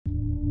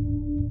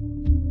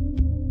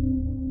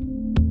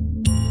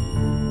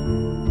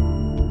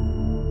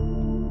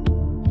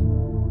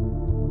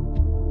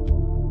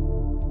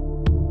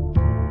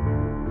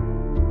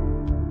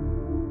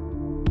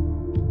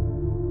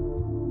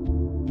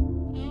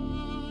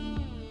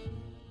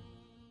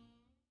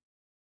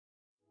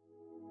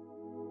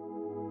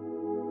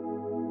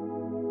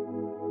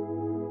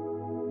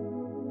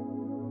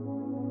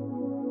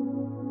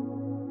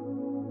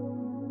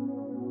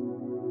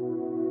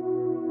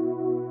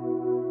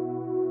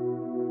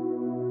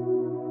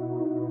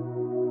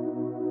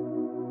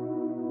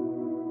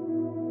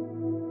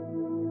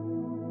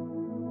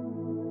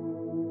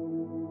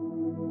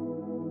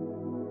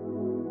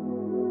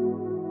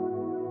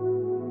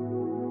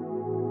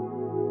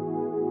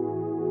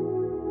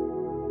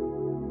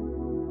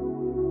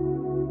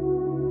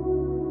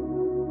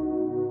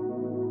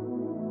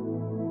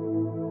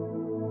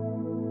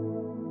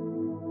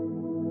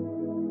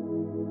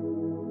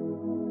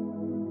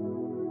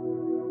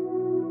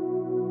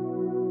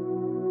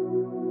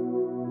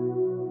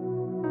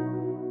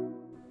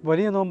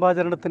വലിയ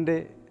നോമ്പാചരണത്തിൻ്റെ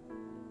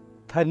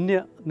ധന്യ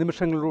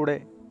നിമിഷങ്ങളിലൂടെ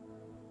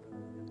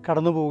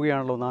കടന്നു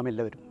പോവുകയാണല്ലോ നാം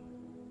എല്ലാവരും.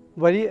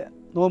 വലിയ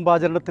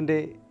നോമ്പാചരണത്തിൻ്റെ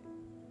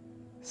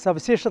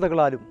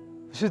സവിശേഷതകളാലും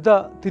വിശുദ്ധ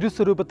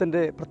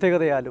തിരുസ്വരൂപത്തിൻ്റെ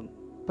പ്രത്യേകതയാലും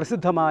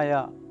പ്രസിദ്ധമായ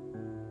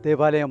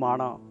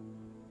ദേവാലയമാണ്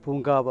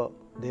പൂങ്കാവ്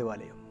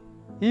ദേവാലയം.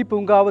 ഈ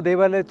പൂങ്കാവ്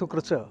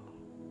ദേവാലയത്തെക്കുറിച്ച്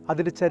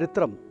അതിൻ്റെ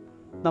ചരിത്രം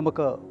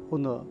നമുക്ക്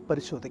ഒന്ന്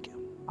പരിശോധിക്കാം.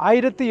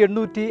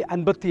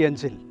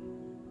 1855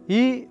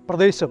 ഈ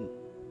പ്രദേശം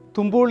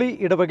തുമ്പോളി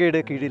ഇടവകയുടെ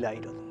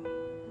കീഴിലായിരുന്നു.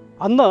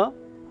 അന്ന്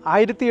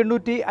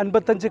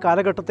 1855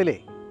 കാലഘട്ടത്തിലെ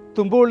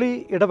തുമ്പോളി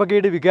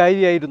ഇടവകയുടെ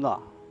വികാരിയായിരുന്ന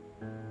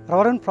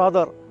റവറൻ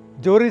ഫാദർ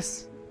ജോറിസ്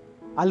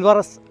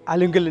അൽവാറസ്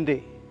അലുങ്കലിൻ്റെ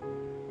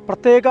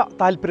പ്രത്യേക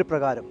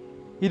താൽപ്പര്യപ്രകാരം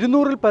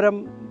 200-ൽ പരം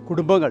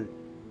കുടുംബങ്ങൾ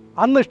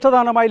അന്ന്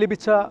ഇഷ്ടദാനമായി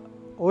ലഭിച്ച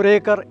 1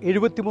 ഏക്കർ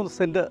 73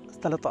 സെൻറ്റ്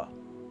സ്ഥലത്ത്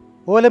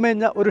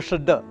ഓലമേഞ്ഞ ഒരു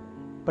ഷെഡ്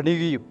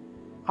പണിയുകയും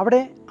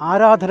അവിടെ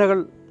ആരാധനകൾ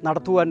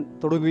നടത്തുവാൻ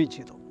തുടങ്ങുകയും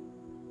ചെയ്തു.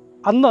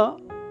 അന്ന്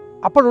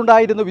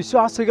അപ്പോഴുണ്ടായിരുന്ന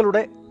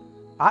വിശ്വാസികളുടെ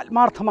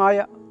ആത്മാർത്ഥമായ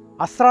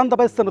അശ്രാന്ത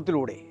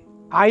പരിശ്രമത്തിലൂടെ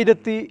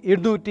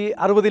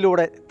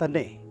 1860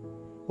 തന്നെ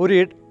ഒരു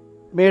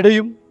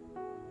മേടയും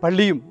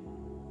പള്ളിയും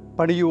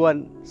പണിയുവാൻ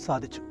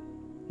സാധിച്ചു.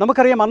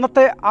 നമുക്കറിയാം,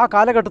 അന്നത്തെ ആ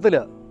കാലഘട്ടത്തിൽ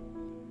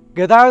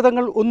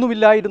ഗതാഗതങ്ങൾ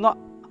ഒന്നുമില്ലായിരുന്ന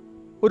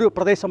ഒരു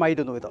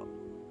പ്രദേശമായിരുന്നു ഇത്.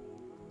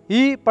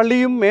 ഈ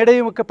പള്ളിയും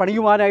മേടയുമൊക്കെ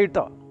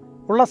പണിയുവാനായിട്ട്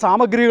ഉള്ള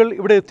സാമഗ്രികൾ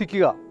ഇവിടെ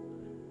എത്തിക്കുക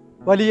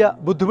വലിയ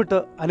ബുദ്ധിമുട്ട്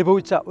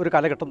അനുഭവിച്ച ഒരു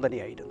കാലഘട്ടം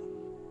തന്നെയായിരുന്നു.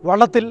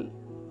 വള്ളത്തിൽ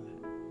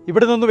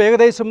ഇവിടെ നിന്നും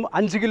ഏകദേശം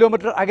 5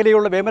 കിലോമീറ്റർ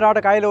അകലെയുള്ള വേമനാട്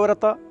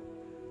കായലോരത്ത്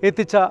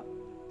എത്തിച്ച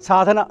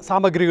സാധന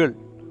സാമഗ്രികൾ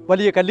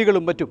വലിയ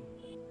കല്ലുകളും മറ്റും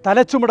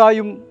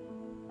തലച്ചുമടായും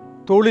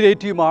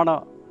തോളിലേറ്റിയുമാണ്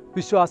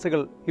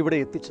വിശ്വാസികൾ ഇവിടെ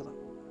എത്തിച്ചത്.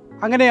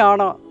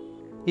 അങ്ങനെയാണ്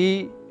ഈ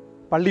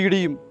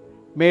പള്ളിയുടെയും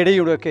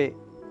മേടയുടെയൊക്കെ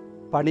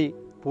പണി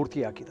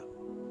പൂർത്തിയാക്കിയത്.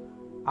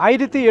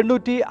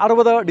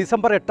 1860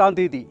 ഡിസംബർ 8-ാം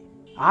തീയതി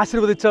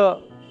ആശീർവദിച്ച്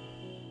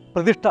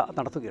പ്രതിഷ്ഠ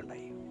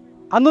നടത്തുകയുണ്ടായി.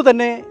 അന്നു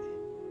തന്നെ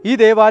ഈ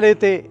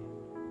ദേവാലയത്തെ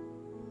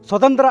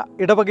സ്വതന്ത്ര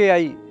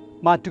ഇടവകയായി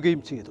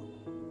മാറ്റുകയും ചെയ്തു.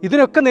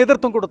 ഇതിനൊക്കെ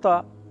നേതൃത്വം കൊടുത്ത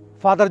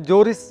ഫാദർ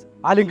ജോറിസ്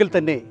ആലുങ്കൽ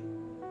തന്നെ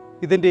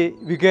ഇതിൻ്റെ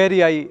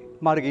വികാരിയായി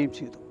മാറുകയും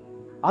ചെയ്തു.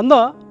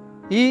 അന്ന്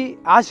ഈ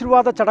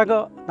ആശീർവാദ ചടങ്ങ്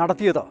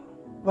നടത്തിയത്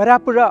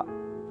വരാപ്പുഴ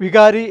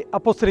വികാരി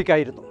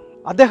അപ്പോസ്തലിക്കായിരുന്നു.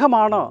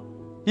 അദ്ദേഹമാണ്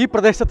ഈ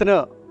പ്രദേശത്തിന്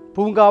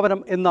പൂങ്കാവനം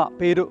എന്ന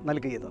പേര്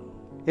നൽകിയത്.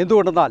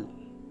 എന്തുകൊണ്ടെന്നാൽ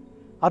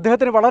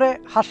അദ്ദേഹത്തിന് വളരെ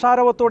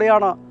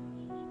ഹർഷാരവത്തോടെയാണ്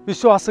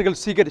വിശ്വാസികൾ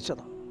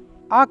സ്വീകരിച്ചത്.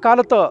 ആ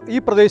കാലത്ത് ഈ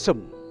പ്രദേശം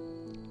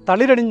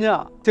തളിരണിഞ്ഞ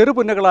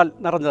ചെറുപുന്നകളാൽ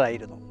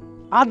നിറഞ്ഞതായിരുന്നു.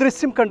 ആ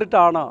ദൃശ്യം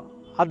കണ്ടിട്ടാണ്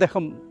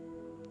അദ്ദേഹം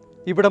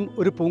ഇവിടം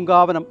ഒരു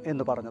പൂങ്കാവനം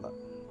എന്ന് പറഞ്ഞത്.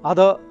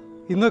 അത്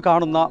ഇന്ന്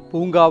കാണുന്ന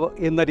പൂങ്കാവ്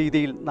എന്ന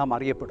രീതിയിൽ നാം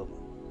അറിയപ്പെടുന്നു.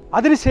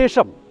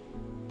 അതിനുശേഷം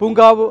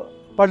പൂങ്കാവ്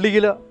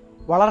പള്ളിയിൽ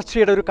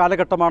വളർച്ചയുടെ ഒരു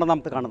കാലഘട്ടമാണ് നാം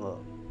കാണുന്നത്.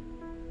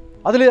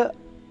 അതിൽ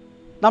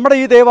നമ്മുടെ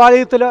ഈ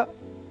ദേവാലയത്തിൽ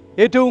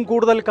ഏറ്റവും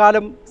കൂടുതൽ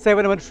കാലം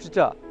സേവനമനുഷ്ഠിച്ച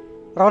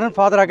റവറൻ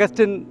ഫാദർ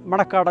അഗസ്റ്റിൻ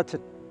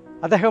മണക്കാടച്ചൻ,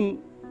 അദ്ദേഹം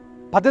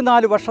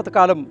 14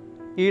 വർഷക്കാലം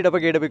ഈ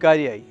ഇടവകയുടെ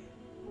വികാരിയായി.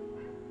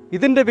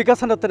 ഇതിൻ്റെ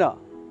വികസനത്തിന്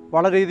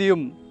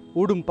വളരെയധികം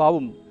ഊടും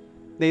പാവും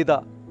നെയ്ത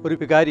ഒരു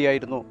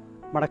വികാരിയായിരുന്നു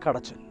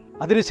മണക്കാടച്ചൻ.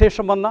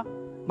 അതിനുശേഷം വന്ന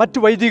മറ്റു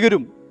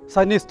വൈദികരും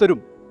സന്യസ്തരും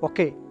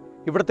ഒക്കെ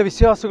ഇവിടുത്തെ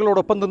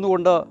വിശ്വാസികളോടൊപ്പം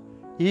നിന്നുകൊണ്ട്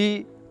ഈ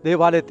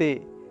ദേവാലയത്തെ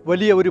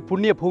വലിയ ഒരു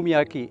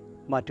പുണ്യഭൂമിയാക്കി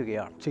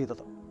മാറ്റുകയാണ്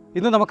ചെയ്തത്.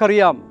 ഇന്ന്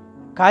നമുക്കറിയാം,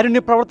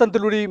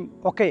 കാരുണ്യപ്രവർത്തനത്തിലൂടെയും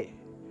ഒക്കെ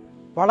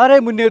വളരെ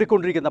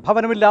മുന്നേറിക്കൊണ്ടിരിക്കുന്ന,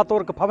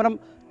 ഭവനമില്ലാത്തവർക്ക് ഭവനം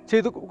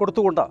ചെയ്തു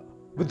കൊടുത്തുകൊണ്ട്,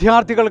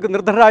 വിദ്യാർത്ഥികൾക്ക്,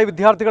 നിർധനരായ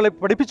വിദ്യാർത്ഥികളെ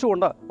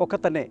പഠിപ്പിച്ചുകൊണ്ട് ഒക്കെ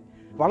തന്നെ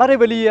വളരെ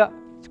വലിയ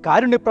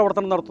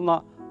കാരുണ്യപ്രവർത്തനം നടത്തുന്ന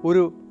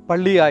ഒരു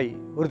പള്ളിയായി,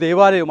 ഒരു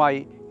ദേവാലയമായി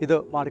ഇത്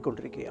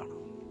മാറിക്കൊണ്ടിരിക്കുകയാണ്.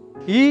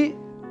 ഈ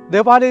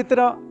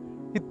ദേവാലയത്തിന്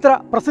ഇത്ര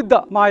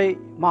പ്രസിദ്ധമായി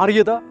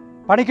മാറിയത്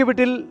പണിക്ക്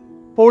വീട്ടിൽ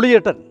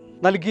പോളിയേട്ടൻ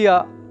നൽകിയ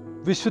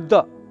വിശുദ്ധ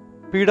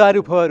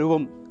പീഡാനുഭവ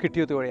രൂപം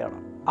കിട്ടിയതോടെയാണ്.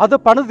 അത്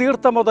പണി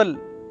തീർത്ത മുതൽ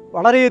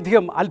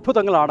വളരെയധികം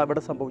അത്ഭുതങ്ങളാണ്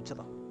ഇവിടെ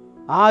സംഭവിച്ചത്.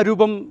 ആ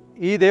രൂപം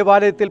ഈ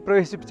ദേവാലയത്തിൽ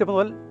പ്രവേശിപ്പിച്ച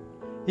മുതൽ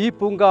ഈ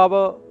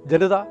പൂങ്കാവ്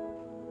ജനത,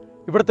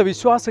 ഇവിടുത്തെ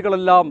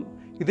വിശ്വാസികളെല്ലാം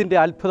ഇതിൻ്റെ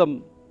അത്ഭുതം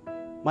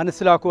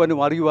മനസ്സിലാക്കുവാനും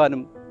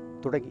അറിയുവാനും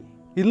തുടങ്ങി.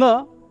 ഇന്ന്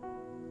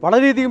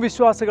വളരെയധികം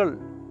വിശ്വാസികൾ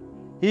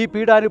ഈ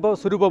പീഡാനുഭവ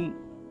സ്വരൂപം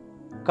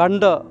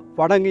കണ്ട്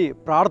വണങ്ങി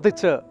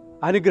പ്രാർത്ഥിച്ച്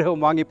അനുഗ്രഹം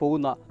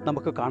വാങ്ങിപ്പോകുന്ന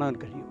നമുക്ക് കാണാൻ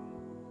കഴിയും.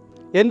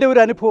 എൻ്റെ ഒരു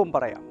അനുഭവം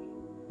പറയാം.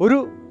 ഒരു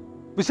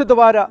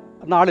വിശുദ്ധവാര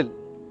നാളിൽ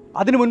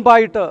അതിനു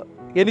മുൻപായിട്ട്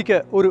എനിക്ക്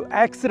ഒരു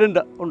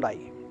ആക്സിഡൻറ്റ്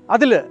ഉണ്ടായി.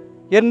 അതിൽ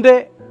എൻ്റെ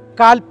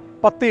കാൽ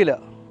പത്തിയിൽ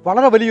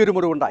വളരെ വലിയൊരു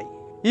മുറിവുണ്ടായി.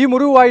 ഈ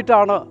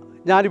മുറിവുമായിട്ടാണ്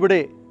ഞാനിവിടെ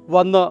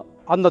വന്ന്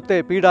അന്നത്തെ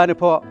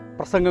പീഡാനുഭവ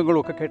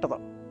പ്രസംഗങ്ങളൊക്കെ കേട്ടത്.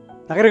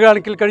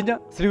 നഗരകാണിക്കൽ കഴിഞ്ഞ്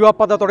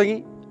ശ്രീവാപ്പത തുടങ്ങി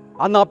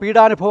അന്ന് ആ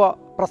പീഡാനുഭവ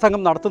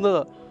പ്രസംഗം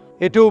നടത്തുന്നത്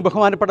ഏറ്റവും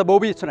ബഹുമാനപ്പെട്ട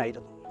ബോബി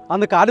അച്ഛനായിരുന്നു.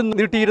 അന്ന് കാലും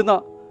നീട്ടിയിരുന്ന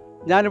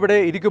ഞാനിവിടെ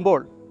ഇരിക്കുമ്പോൾ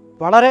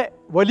വളരെ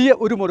വലിയ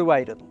ഒരു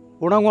മുറിവായിരുന്നു.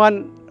 ഉണങ്ങുവാൻ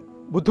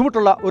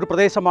ബുദ്ധിമുട്ടുള്ള ഒരു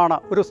പ്രദേശമാണ്,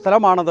 ഒരു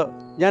സ്ഥലമാണത്.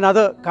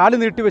 ഞാനത് കാല്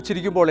നീട്ടി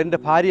വെച്ചിരിക്കുമ്പോൾ എൻ്റെ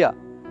ഭാര്യ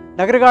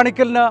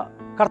നഗരകാണിക്കലിന്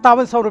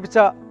കർത്താവിന് സമർപ്പിച്ച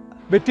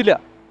വെറ്റില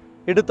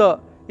എടുത്ത്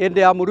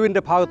എൻ്റെ ആ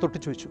മുറിവിൻ്റെ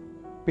ഭാഗത്തൊട്ടിച്ചു വെച്ചു.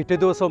 പിറ്റേ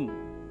ദിവസം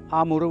ആ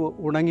മുറിവ്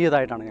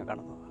ഉണങ്ങിയതായിട്ടാണ് ഞാൻ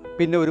കാണുന്നത്.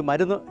 പിന്നെ ഒരു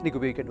മരുന്ന് എനിക്ക്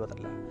ഉപയോഗിക്കേണ്ടി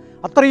വന്നില്ല.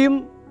 അത്രയും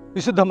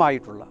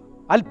വിശുദ്ധമായിട്ടുള്ള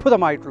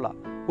അത്ഭുതമായിട്ടുള്ള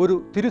ഒരു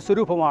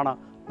തിരുസ്വരൂപമാണ്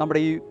നമ്മുടെ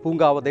ഈ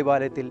പൂങ്കാവ്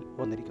ദേവാലയത്തിൽ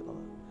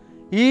വന്നിരിക്കുന്നത്.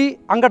 ഈ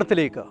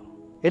അങ്കണത്തിലേക്ക്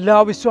എല്ലാ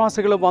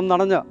വിശ്വാസികളും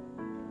വന്നണഞ്ഞ്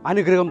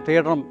അനുഗ്രഹം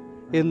തേടണം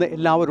എന്ന്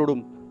എല്ലാവരോടും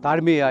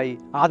താഴ്മയായി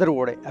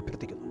ആദരവോടെ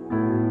അഭ്യർത്ഥിക്കുന്നു.